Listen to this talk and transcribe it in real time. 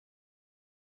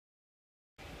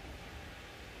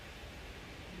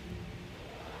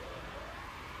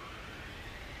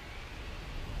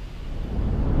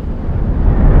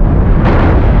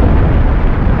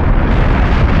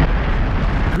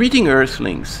Greeting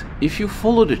Earthlings! If you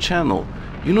follow the channel,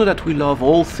 you know that we love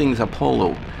all things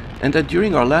Apollo, and that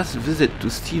during our last visit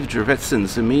to Steve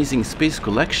Jurvetson's amazing space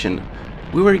collection,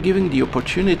 we were given the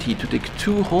opportunity to take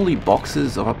 2 holy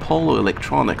boxes of Apollo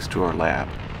electronics to our lab.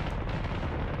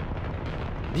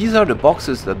 These are the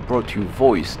boxes that brought you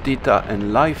voice, data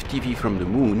and live TV from the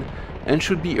moon, and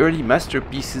should be early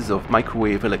masterpieces of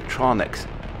microwave electronics,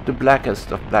 the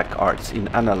blackest of black arts in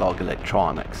analog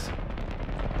electronics.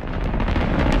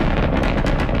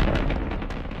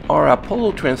 Our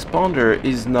Apollo transponder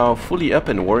is now fully up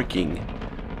and working,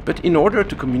 but in order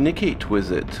to communicate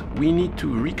with it, we need to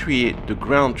recreate the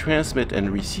ground transmit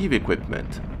and receive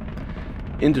equipment.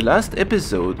 In the last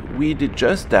episode, we did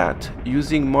just that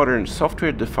using modern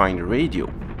software-defined radio.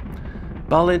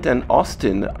 Balint and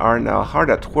Austin are now hard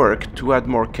at work to add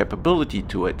more capability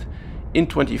to it in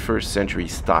 21st century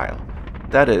style,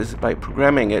 that is, by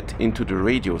programming it into the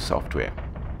radio software.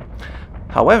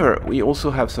 However, we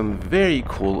also have some very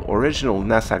cool original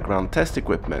NASA ground test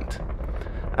equipment.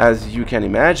 As you can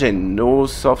imagine, no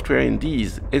software in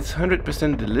these, it's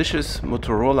 100% delicious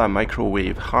Motorola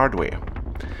microwave hardware.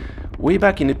 Way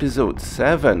back in episode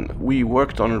 7, we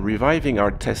worked on reviving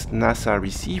our test NASA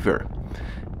receiver,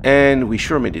 and we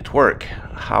sure made it work.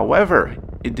 However,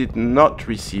 it did not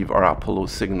receive our Apollo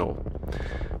signal.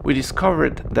 We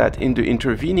discovered that in the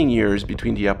intervening years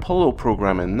between the Apollo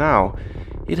program and now,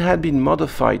 it had been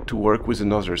modified to work with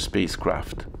another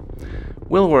spacecraft.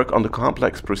 We'll work on the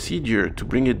complex procedure to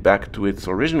bring it back to its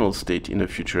original state in a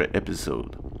future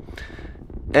episode.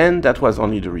 And that was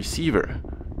only the receiver.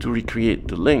 To recreate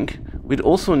the link, we'd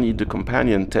also need the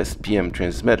companion test PM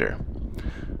transmitter.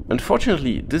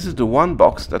 Unfortunately, this is the one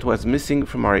box that was missing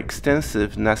from our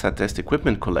extensive NASA test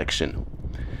equipment collection.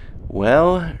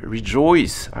 Well,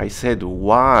 rejoice, I said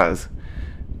was,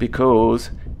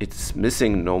 because it's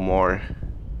missing no more.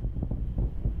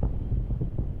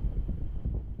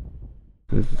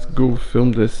 Let's go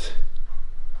film this.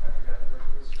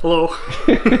 Hello.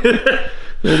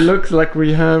 It looks like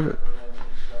we have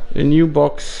a new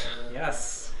box.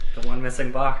 Yes, the one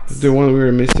missing box. The one we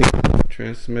were missing.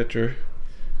 Transmitter.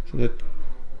 So that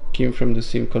came from the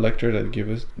same collector that gave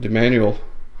us the manual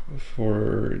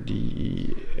for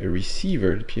the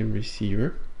receiver, the PM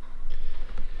receiver.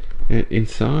 And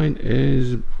inside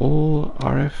is all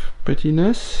RF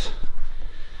prettiness.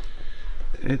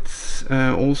 It's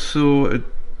also a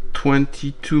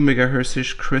 22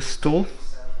 megahertz crystal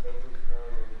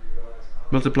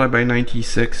multiplied by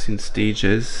 96 in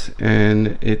stages,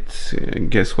 and it's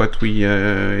guess what,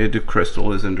 the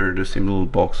crystal is under the same little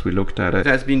box we looked at. It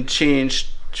has been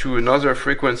changed to another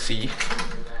frequency,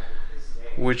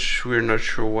 which we're not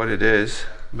sure what it is,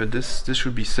 but this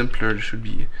should be simpler. This should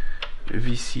be a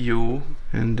VCO,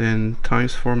 and then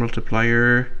times 4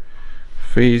 multiplier,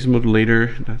 phase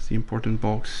modulator, that's the important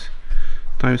box,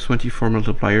 times 24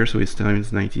 multiplier, so it's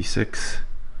times 96.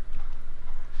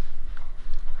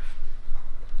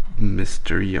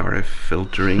 Mystery RF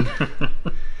filtering.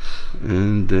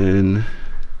 And then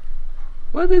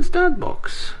what is that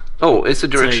box? Oh, it's a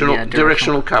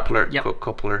directional coupler. Yep.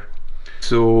 Coupler.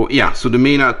 So yeah, so the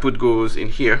main output goes in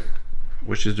here,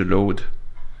 which is the load.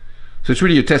 So it's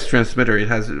really a test transmitter. It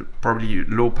has probably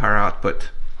low power output.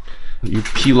 You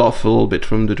peel off a little bit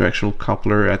from the directional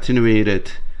coupler, attenuate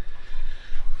it,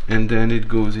 and then it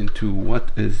goes into,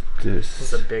 what is this?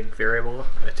 This is a big variable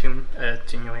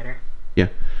attenuator. Yeah,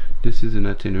 this is an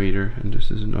attenuator, and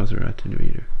this is another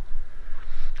attenuator.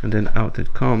 And then out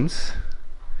it comes.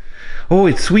 Oh,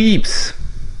 it sweeps!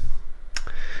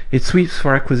 It sweeps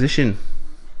for acquisition.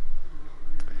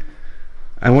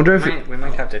 I wonder if we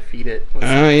might have to feed it.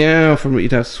 Yeah,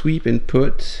 it has sweep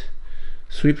input,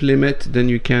 sweep limit, then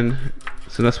you can,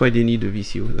 so that's why they need the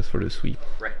VCO, that's for the sweep.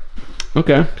 Right.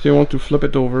 Okay, so you want to flip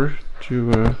it over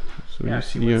to, so yeah, you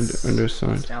see the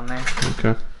underside. Down there.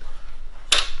 Okay.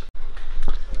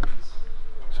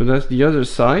 So that's the other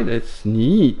side, it's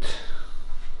neat.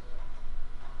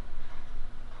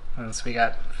 And so we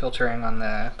got filtering on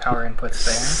the power inputs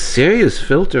there. Serious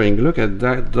filtering, look at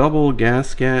that, double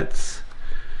gaskets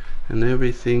and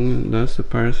everything. That's the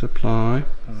power supply.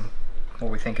 What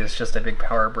we think is just a big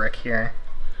power brick here.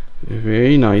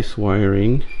 Very nice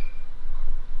wiring.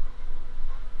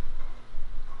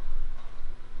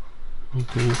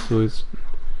 Okay, so it's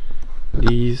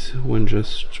these went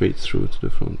just straight through to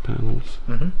the front panels.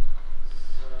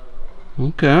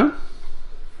 Okay.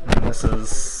 And this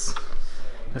is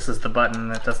the button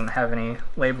that doesn't have any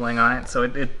labeling on it, so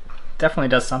it definitely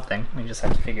does something. We just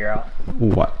have to figure out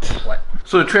what.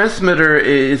 So the transmitter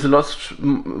is a lot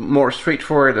more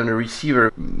straightforward than a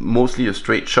receiver, mostly a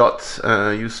straight shot.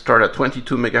 You start at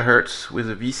 22 megahertz with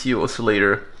a VCO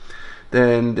oscillator,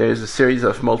 Then there's a series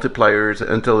of multipliers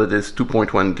until it is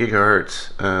 2.1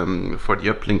 gigahertz for the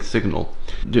uplink signal.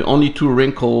 The only two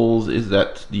wrinkles is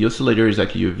that the oscillator is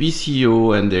actually a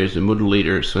VCO and there's a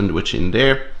modulator sandwich in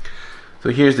there. So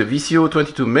here's the VCO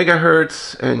 22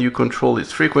 megahertz, and you control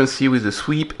its frequency with the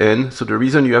sweep in. So the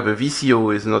reason you have a VCO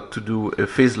is not to do a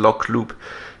phase lock loop.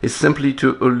 It's simply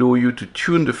to allow you to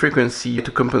tune the frequency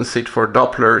to compensate for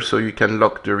Doppler so you can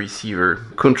lock the receiver.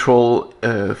 Control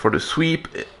for the sweep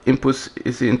input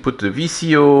is input the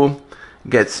VCO,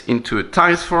 gets into a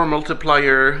times 4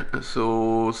 multiplier,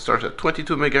 so starts at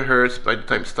 22 megahertz, by the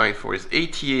time times 4 is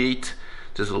 88,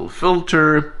 there's a little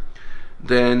filter,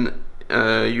 then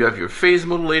you have your phase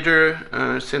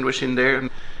modulator sandwich in there,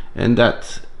 and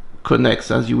that connects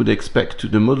as you would expect to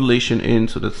the modulation in,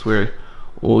 so that's where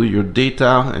all your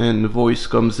data and voice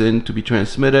comes in to be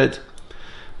transmitted.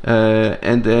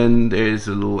 And then there's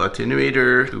a little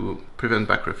attenuator to prevent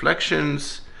back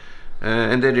reflections,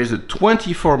 and then there's a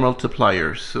 24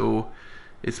 multiplier, so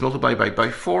it's multiplied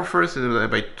by 4 first, and then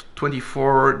by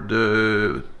 24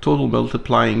 the total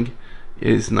multiplying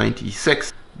is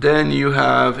 96. Then you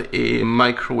have a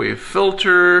microwave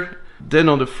filter. Then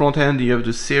on the front end you have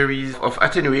the series of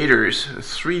attenuators,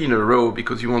 3 in a row,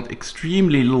 because you want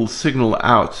extremely little signal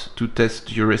out to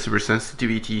test your receiver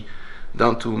sensitivity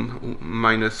down to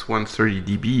minus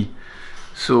 130 dB.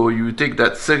 So you take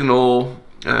that signal,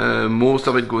 most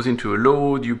of it goes into a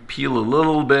load, you peel a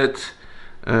little bit,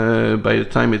 by the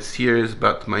time it's here it's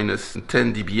about minus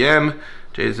 10 dBm.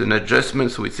 There's an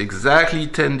adjustment so it's exactly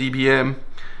 10 dBm.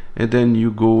 And then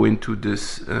you go into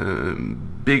this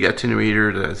big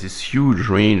attenuator that has this huge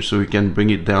range, so you can bring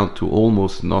it down to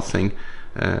almost nothing,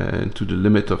 to the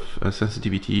limit of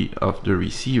sensitivity of the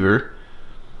receiver.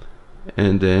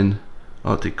 And then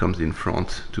out it comes in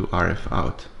front to RF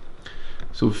out.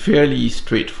 So fairly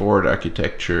straightforward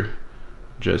architecture,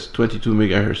 just 22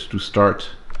 megahertz to start,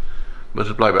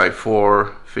 multiply by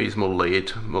 4, phase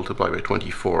modulate, multiply by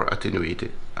 24, attenuate,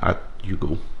 out you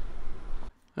go.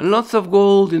 And lots of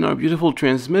gold in our beautiful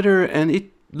transmitter, and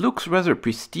it looks rather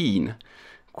pristine.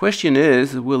 Question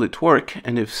is, will it work,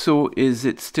 and if so, is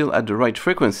it still at the right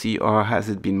frequency or has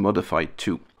it been modified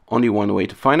too? Only one way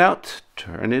to find out: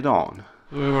 turn it on.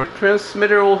 We have our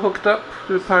transmitter all hooked up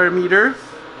to the parameter.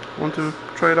 Want to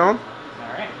try it on?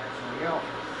 Alright, here we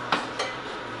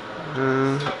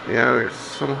go. Yeah, we're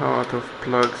somehow out of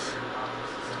plugs.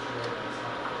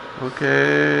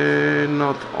 Okay,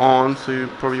 not on, so you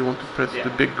probably want to press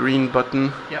the big green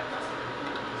button. Yep.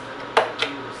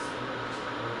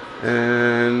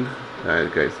 And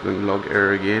guys, doing log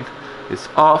error again. It's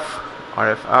off,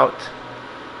 RF out.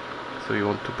 So you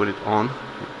want to put it on.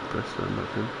 Press the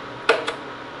button.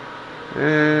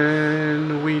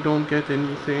 And we don't get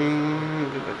anything.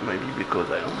 That might be because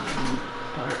I don't have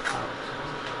power out.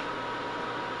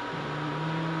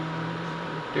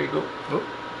 There you go. Oh.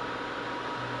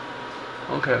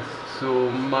 Okay, so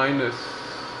minus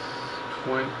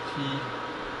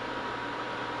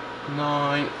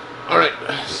 29. Alright,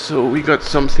 so we got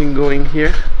something going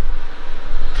here.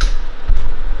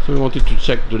 So we wanted to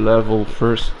check the level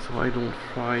first, so I don't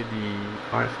try the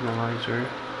RF analyzer.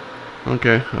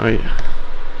 Okay, I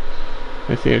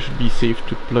think I should be safe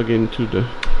to plug into the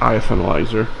RF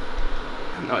analyzer.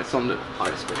 Now it's on the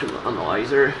RF spectrum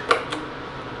analyzer.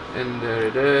 And there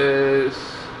it is.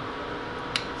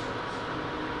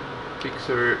 Quick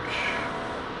search,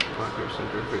 marker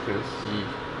center frequency,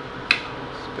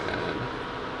 span.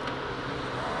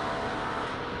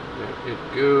 There it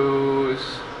goes.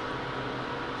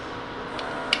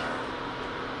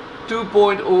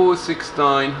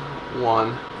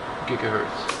 2.0691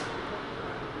 gigahertz.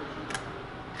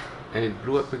 And it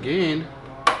blew up again.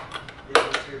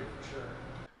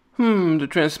 The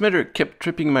transmitter kept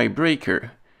tripping my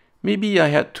breaker. Maybe I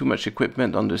had too much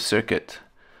equipment on the circuit.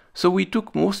 So we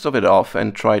took most of it off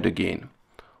and tried again.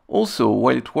 Also,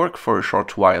 while it worked for a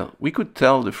short while, we could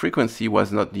tell the frequency was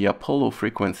not the Apollo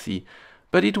frequency,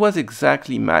 but it was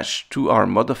exactly matched to our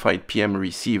modified PM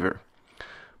receiver.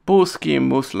 Both came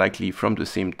most likely from the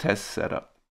same test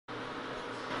setup.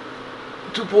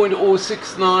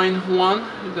 2.0691,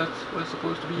 is that what it's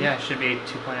supposed to be? Yeah, it should be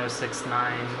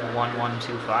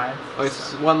 2.0691125. Oh,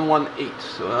 it's 118,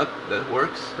 so that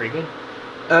works. Pretty good.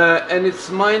 And it's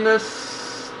minus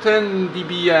 10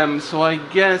 dBm, so I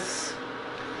guess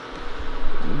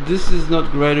this is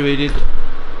not graduated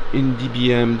in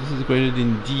dBm, this is graduated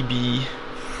in dB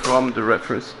from the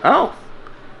reference. Oh!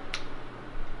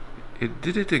 It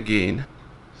did it again.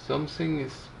 Something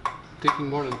is taking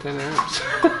more than 10 amps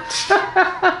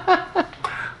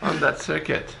on that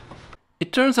circuit.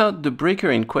 It turns out the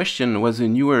breaker in question was a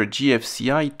newer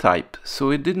GFCI type, so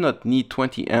it did not need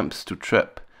 20 amps to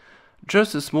trip.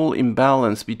 Just a small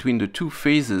imbalance between the two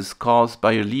phases caused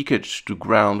by a leakage to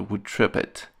ground would trip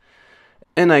it.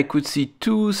 And I could see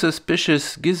two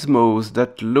suspicious gizmos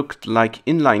that looked like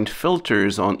inline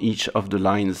filters on each of the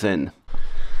lines in.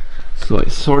 So I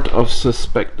sort of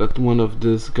suspect that one of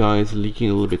these guys leaking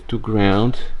a little bit to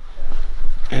ground.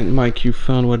 And Mike, you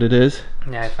found what it is?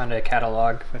 Yeah, I found a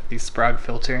catalog with these Sprague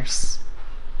filters.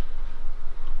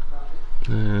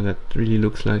 That really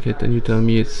looks like it. And you tell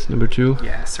me it's number 2?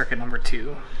 Yeah, circuit number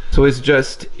 2. So it's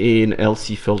just an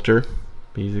LC filter.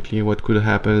 Basically what could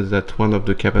happen is that one of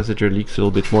the capacitor leaks a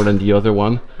little bit more than the other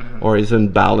one, or is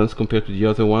unbalanced compared to the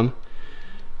other one,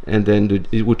 and then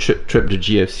it would trip the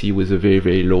GFC with a very,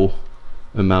 very low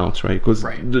amount, right? Because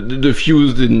the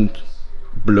fuse didn't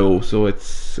blow, so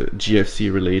it's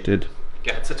GFC related.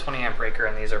 Yeah, it's a 20 amp breaker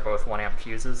and these are both 1 amp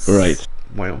fuses. Right.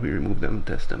 Why don't we remove them and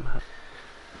test them?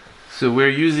 So we're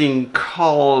using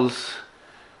Carl's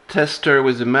tester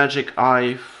with a magic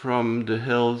eye from the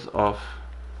hills of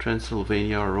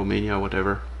Transylvania or Romania,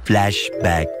 whatever.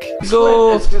 Flashback.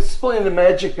 So explain the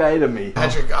magic eye to me.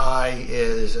 Magic eye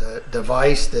is a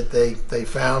device that they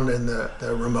found in the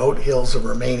remote hills of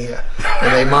Romania,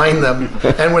 and they mine them.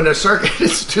 And when the circuit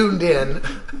is tuned in,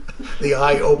 the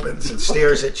eye opens and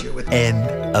stares at you. End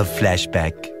of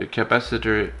flashback. The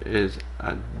capacitor is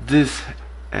at this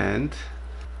end,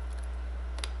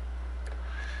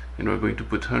 and we're going to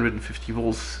put 150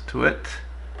 volts to it.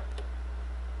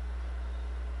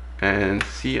 And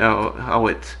see how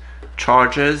it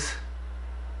charges,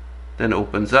 then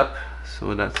opens up.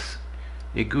 So that's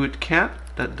a good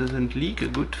cap that doesn't leak, a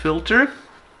good filter.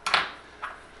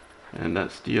 And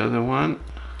that's the other one.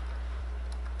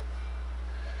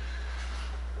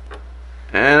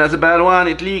 And that's a bad one,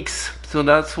 it leaks. So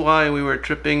that's why we were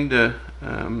tripping the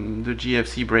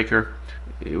GFC breaker.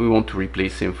 We want to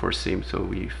replace him for same, so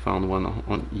we found one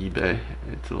on eBay.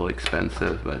 It's a little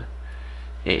expensive, but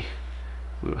hey,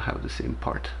 we'll have the same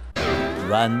part.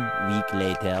 1 week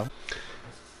later.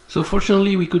 So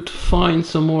fortunately we could find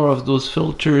some more of those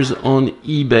filters on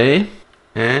eBay,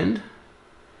 and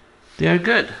they are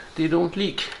good, they don't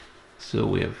leak. So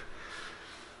we have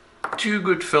 2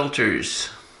 good filters.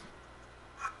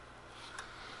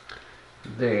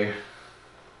 There.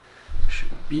 Should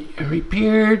be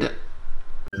repaired.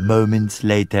 Moments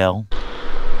later.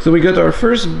 So we got our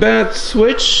first bad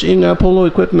switch in Apollo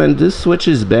equipment. This switch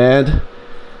is bad.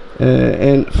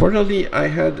 And fortunately I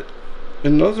had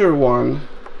another one,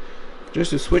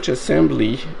 just a switch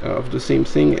assembly of the same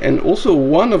thing, and also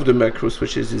one of the macro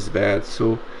switches is bad,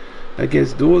 so I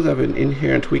guess those have an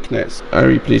inherent weakness. I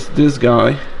replaced this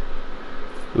guy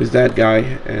with that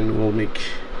guy and we'll make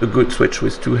a good switch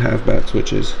with 2 half bad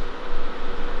switches.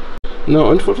 Now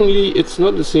unfortunately it's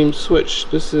not the same switch.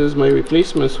 This is my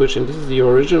replacement switch and this is the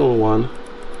original one.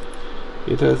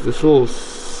 It has this little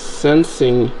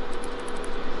sensing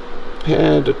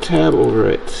pad, a tab over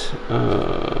it,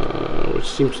 which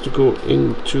seems to go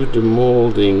into the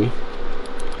molding.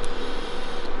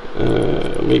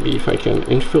 Maybe if I can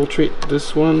infiltrate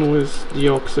this one with the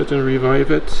oxide and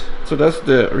revive it. So that's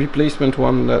the replacement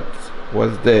one that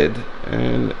was dead,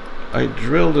 and I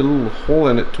drilled a little hole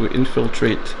in it to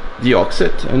infiltrate the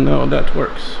oxide, and now that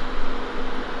works.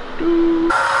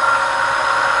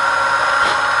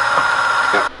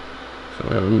 So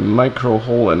we have a micro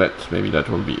hole in it. Maybe that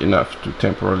will be enough to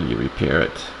temporarily repair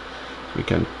it. We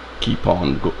can keep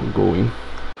on going.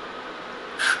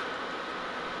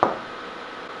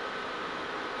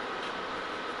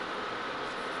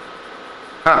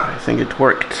 I think it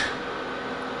worked.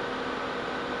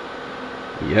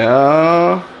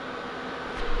 Yeah.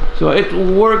 So it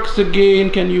works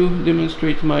again. Can you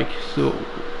demonstrate, Mike? So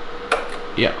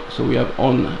yeah, so we have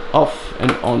on, off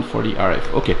and on for the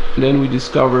RF. Okay, then we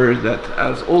discovered that,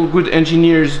 as all good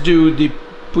engineers do, they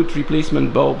put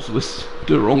replacement bulbs with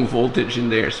the wrong voltage in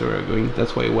there, so we're going,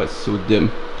 that's why it was so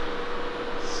dim.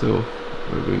 So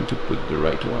we're going to put the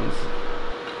right ones.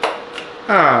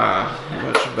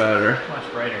 Much better.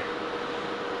 Much brighter.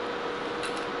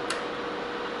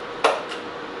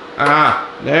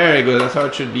 There you go, that's how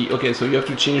it should be. Okay, so you have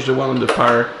to change the one on the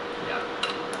power.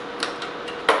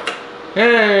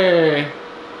 Hey!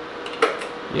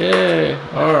 Yeah,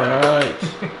 alright.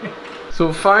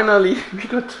 So finally we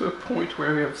got to a point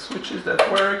where we have switches that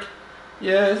work.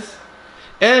 Yes.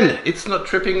 And it's not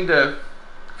tripping the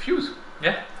fuse.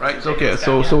 Yeah. Right, it's okay.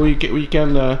 So we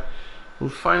can we'll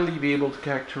finally be able to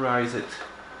characterize it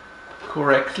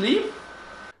correctly.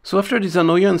 So after these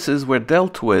annoyances were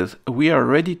dealt with, we are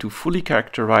ready to fully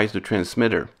characterize the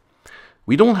transmitter.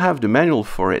 We don't have the manual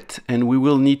for it, and we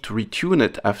will need to retune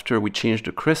it after we change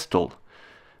the crystal.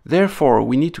 Therefore,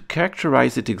 we need to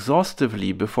characterize it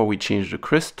exhaustively before we change the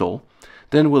crystal,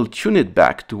 then we'll tune it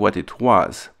back to what it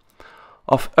was.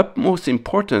 Of utmost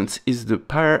importance is the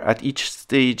pair at each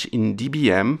stage in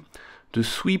dBm, the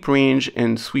sweep range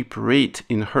and sweep rate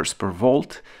in Hz per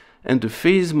volt, and the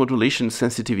phase modulation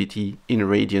sensitivity in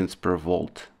radians per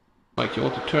volt. Like, you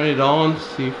want to turn it on,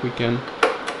 see if we can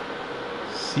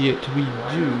see it. We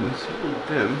do. It's a little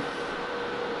dim.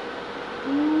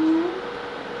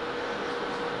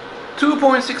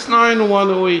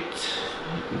 2.69108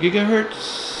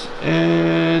 gigahertz,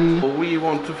 and we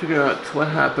want to figure out what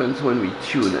happens when we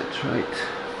tune it, right?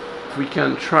 We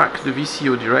can track the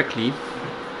VCO directly.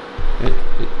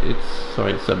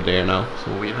 It's up there now,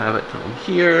 so we have it on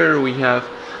here. We have,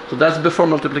 so that's before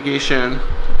multiplication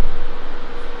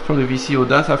from the VCO,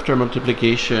 that's after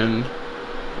multiplication.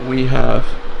 We have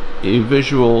a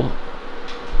visual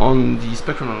on the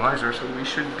spectrum analyzer, so we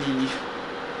should be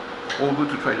all good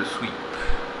to try to sweep.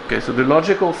 Okay, so the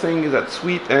logical thing is that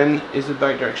sweep N is a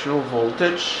bidirectional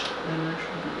voltage, and there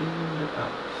should be in and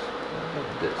out.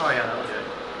 Like this. Oh yeah, that was it.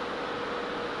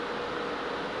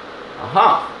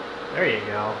 Aha! There you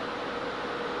go.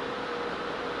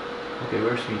 Okay,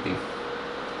 we're sweeping.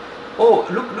 Oh,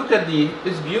 look at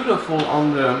it's beautiful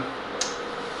on the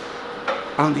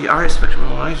RF spectrum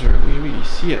analyzer. We really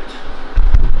see it.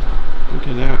 Look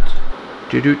at that.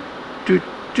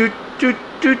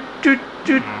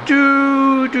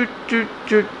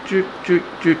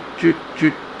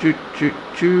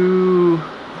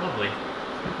 Lovely.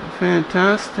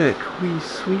 Fantastic. We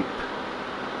sweep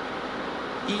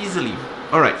easily.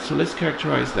 Alright, so let's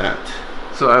characterize that.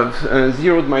 So I've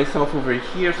zeroed myself over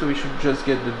here, so we should just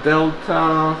get the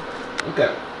delta.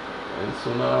 Okay. And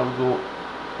so now I'll go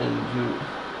and do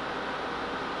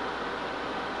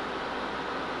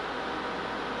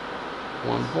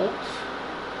one volt.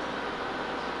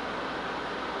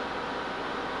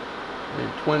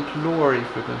 It went lower in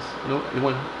frequency. No, it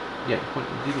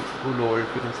didn't go lower in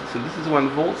frequency. So this is 1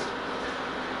 volt.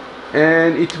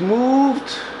 And it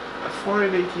moved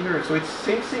 480 Hz. So it's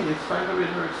same thing, it's 500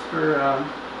 Hz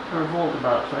per volt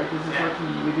about, right? This is what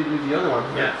we did with the other one.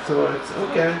 Right? Yeah. So it's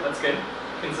okay. That's good.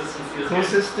 Consistency is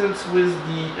Consistent with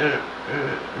the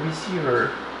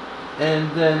receiver. And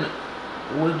then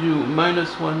we'll do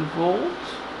 -1 volt.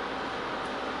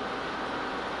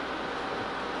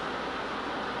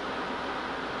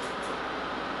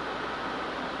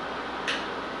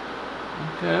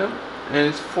 Okay, and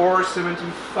it's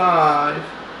 475.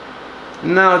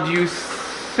 Now, do you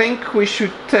think we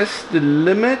should test the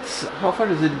limits? How far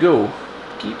does it go?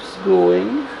 Keeps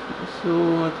going.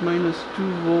 So at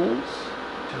 -2 volts,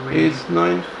 it's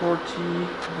 940,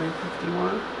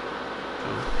 951.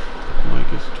 Oh, I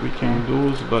guess tweaking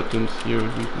those buttons here.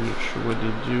 We're not sure what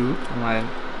they do. my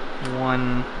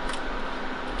one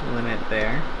limit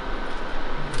there.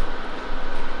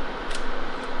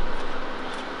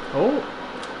 Oh.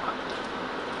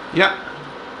 Yeah,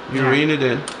 you rein it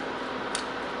in.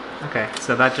 Okay,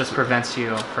 so that just prevents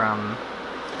you from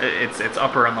its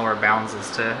upper and lower bounds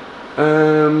as to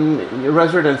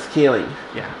rather than scaling.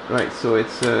 yeah. Right, so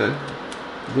it's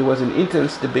there was an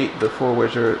intense debate before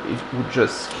whether it would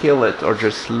just scale it or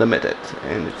just limit it,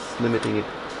 and it's limiting it.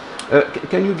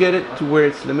 Can you get it to where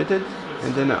it's limited,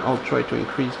 and then I'll try to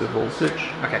increase the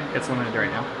voltage. Okay, it's limited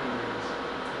right now.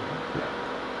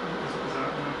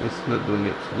 It's not doing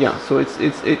it. Yeah, so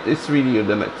it's really a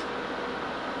limit.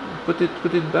 Put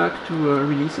it back to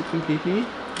release it completely.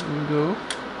 There we go.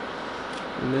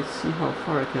 And let's see how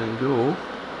far I can go.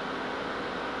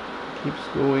 Keeps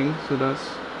going, so that's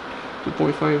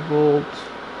 2.5 volts.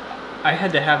 I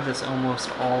had to have this almost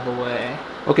all the way.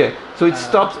 Okay, so it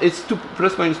stops. It's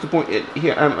plus minus 2.8.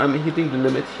 Here, I'm hitting the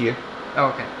limit here. Oh,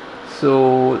 okay.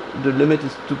 So the limit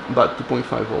is about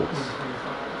 2.5 volts.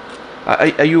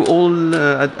 Are you all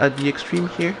at the extreme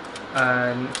here?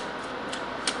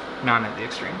 Not at the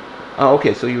extreme. Oh,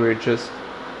 okay, so you were just...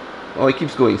 Oh, it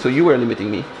keeps going, so you were limiting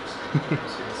me.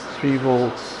 3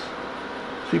 volts,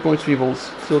 3.3 volts,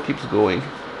 still keeps going.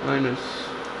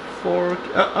 -4...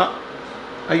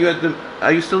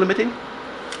 Are you still limiting?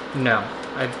 No,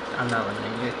 I'm not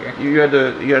limiting you here.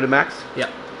 You're at the max? Yeah.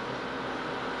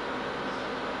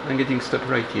 I'm getting stuck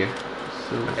right here.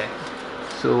 So, Okay.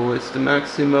 So it's the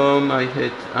maximum I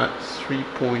hit at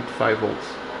 3.5 volts.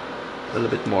 A little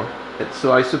bit more.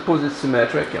 So I suppose it's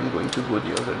symmetric. I'm going to go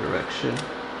the other direction.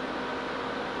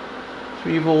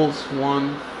 3 volts,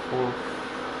 1, 4,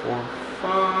 4,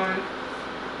 5.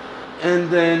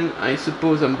 And then I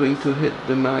suppose I'm going to hit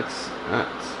the max at...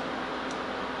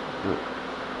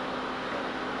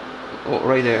 Oh,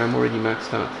 right there, I'm already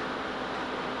maxed out.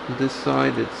 On this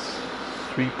side, it's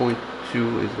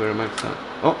 3.2 is where I'm maxed out.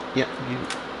 Oh, yeah,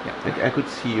 I could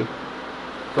see you.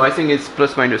 So I think it's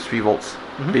plus minus 3 volts,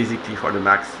 basically for the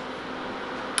max.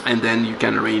 And then you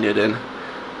can rein it in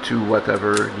to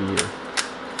whatever the...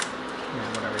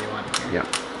 whatever you want here. Yeah.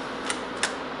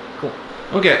 Cool.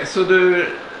 Okay, so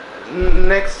the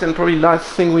next and probably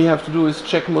last thing we have to do is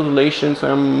check modulation.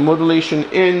 So I'm modulation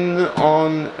in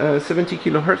on 70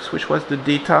 kilohertz, which was the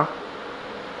data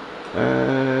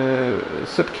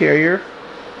subcarrier,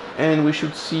 and we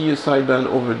should see a sideband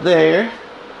over there.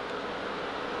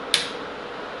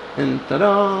 And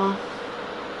ta-da!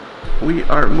 We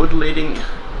are modulating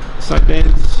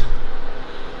sidebands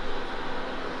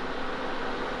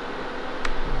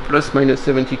plus minus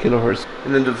 70 kilohertz,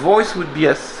 and then the voice would be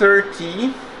at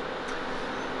 30.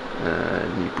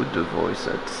 Let me put the voice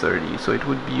at 30, so it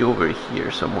would be over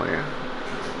here somewhere.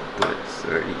 Put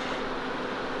 30.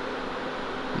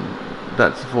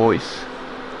 That's voice.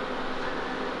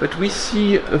 But we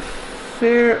see a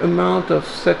fair amount of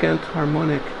second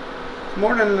harmonic.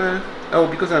 More than oh,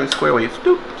 because I'm in square wave.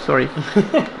 Doop, sorry.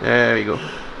 There we go.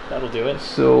 That'll do it.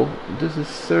 So this is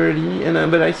 30,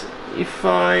 and but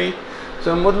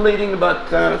so I'm modulating about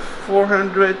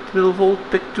 400 millivolt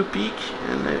peak to peak,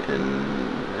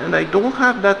 and I don't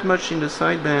have that much in the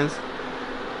sidebands.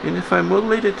 And if I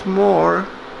modulate it more,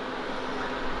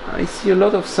 I see a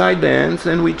lot of sidebands,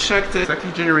 and we checked it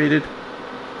exactly generated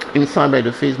inside by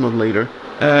the phase modulator.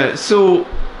 So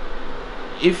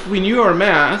if we knew our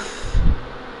math,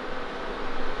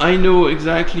 I know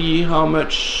exactly how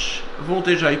much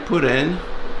voltage I put in.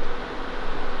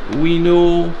 We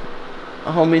know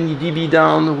how many dB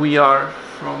down we are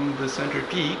from the center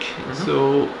peak,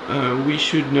 so we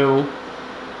should know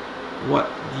what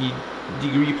the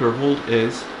degree per volt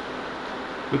is,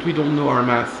 but we don't know our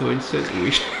math, so instead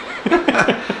we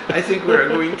I think we're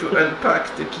going to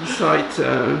unpack the Keysight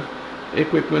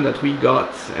equipment that we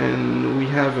got, and we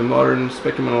have a modern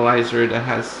spectrum analyzer that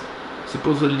has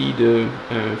supposedly the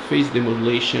phase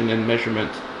demodulation and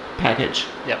measurement package.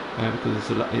 Yep.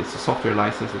 Because it's a software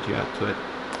license that you add to it.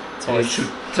 So it should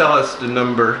tell us the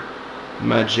number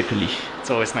magically.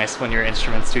 It's always nice when your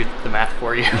instruments do the math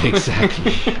for you.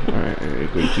 Exactly. Alright, we're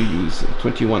going to use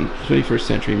 21st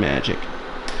century magic.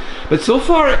 But so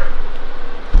far,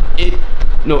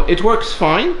 it works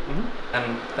fine.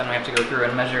 And then we have to go through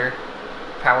and measure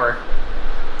power.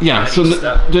 Yeah, so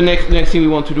the next thing we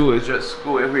want to do is just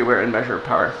go everywhere and measure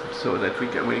power, so that we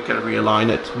can realign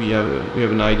it. We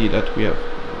have an idea that we have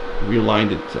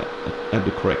realigned it at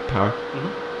the correct power.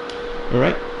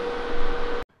 Alright.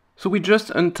 So we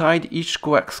just untied each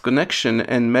coax connection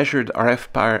and measured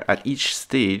RF power at each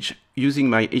stage using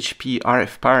my HP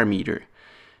RF power meter.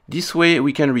 This way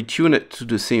we can retune it to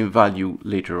the same value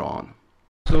later on.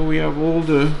 So we have all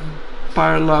the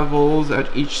power levels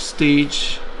at each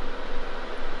stage,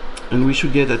 and we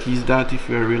should get at least that if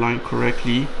we are relying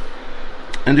correctly.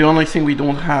 And the only thing we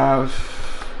don't have,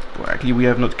 well, actually we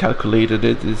have not calculated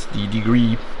it, is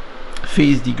the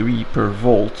phase degree per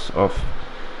volt of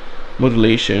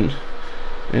modulation,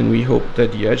 and we hope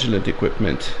that the Agilent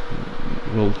equipment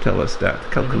will tell us that,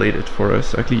 calculate it for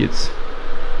us. Actually it's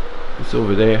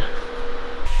over there.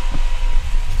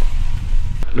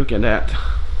 Look at that,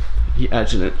 the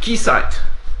Agilent Keysight.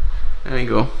 There you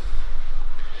go.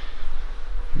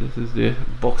 This is the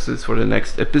boxes for the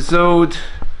next episode.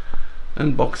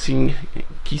 Unboxing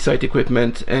Keysight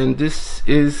equipment, and this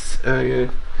is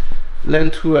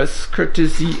lent to us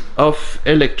courtesy of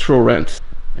Electrorent.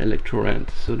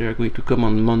 So they're going to come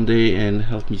on Monday and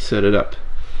help me set it up.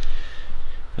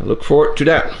 I look forward to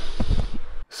that.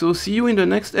 So see you in the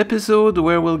next episode,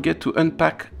 where we'll get to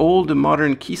unpack all the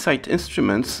modern Keysight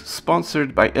instruments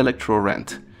sponsored by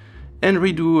Electrorent, and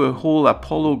redo a whole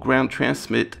Apollo ground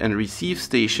transmit and receive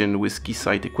station with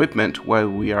Keysight equipment while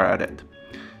we are at it.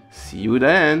 See you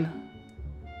then!